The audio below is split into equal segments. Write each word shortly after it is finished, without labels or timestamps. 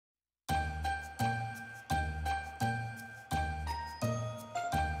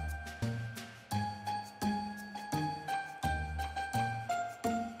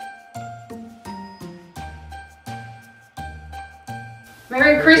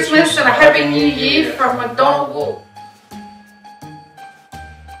Merry Christmas and a Happy New Year from MacWool.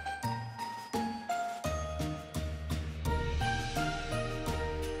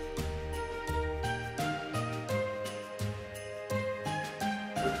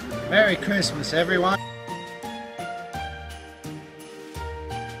 Merry Christmas, everyone.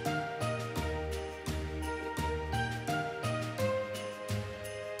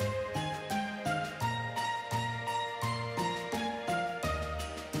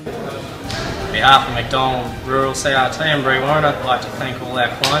 On behalf of McDonald Rural CRT and Brewarrina, I'd like to thank all our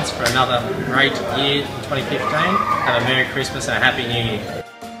clients for another great year in 2015. Have a Merry Christmas and a Happy New Year.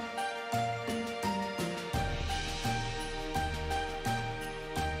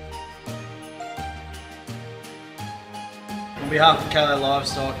 On behalf of Calais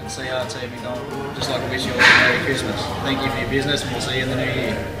Livestock and CRT McDonald, I'd just like to wish you all a Merry Christmas. Thank you for your business and we'll see you in the new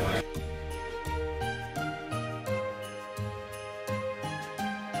year.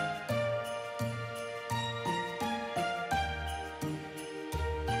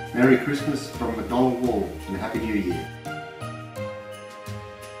 Merry Christmas from MacWool and Happy New Year.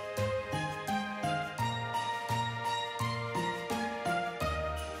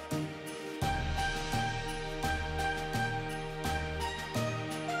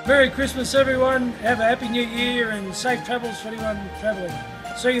 Merry Christmas everyone, have a Happy New Year and safe travels for anyone travelling.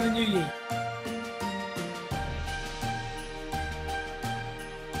 See you in the new year.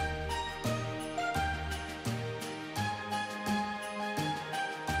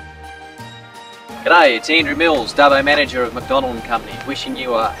 G'day, it's Andrew Mills, Dubbo Manager of McDonald & Company, wishing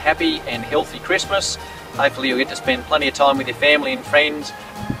you a happy and healthy Christmas. Hopefully you'll get to spend plenty of time with your family and friends.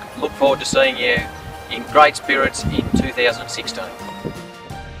 Look forward to seeing you in great spirits in 2016.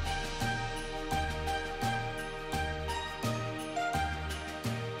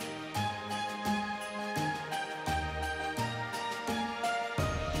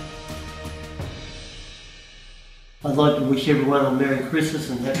 I'd like to wish everyone a Merry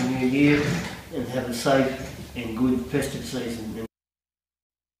Christmas and Happy New Year and have a safe and good festive season.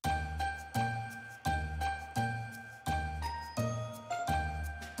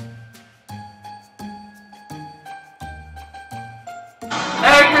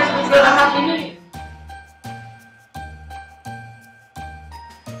 Merry Christmas and a Happy New Year.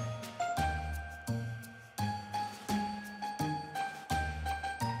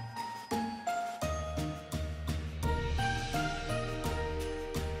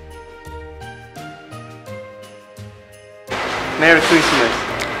 Merry Christmas.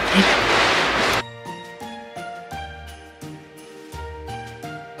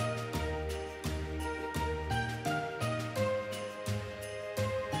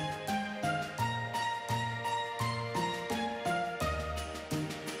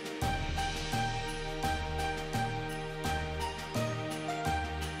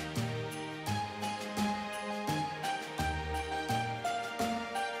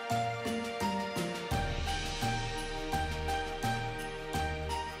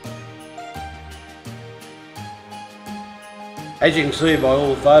 As you can see by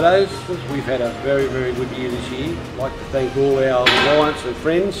all the photos, we've had a very, very good year this year. I'd like to thank all our clients and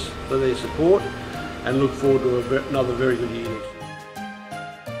friends for their support and look forward to another very good year next year.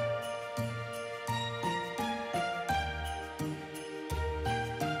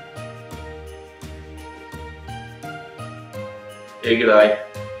 Yeah, g'day.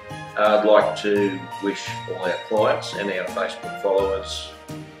 I'd like to wish all our clients and our Facebook followers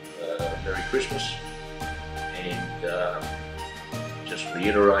Merry Christmas and just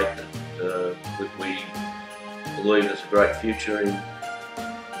reiterate that we believe there's a great future in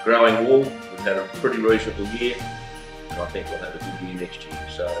growing wool. We've had a pretty reasonable year and I think we'll have a good year next year.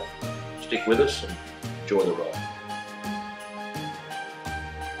 So stick with us and enjoy the ride.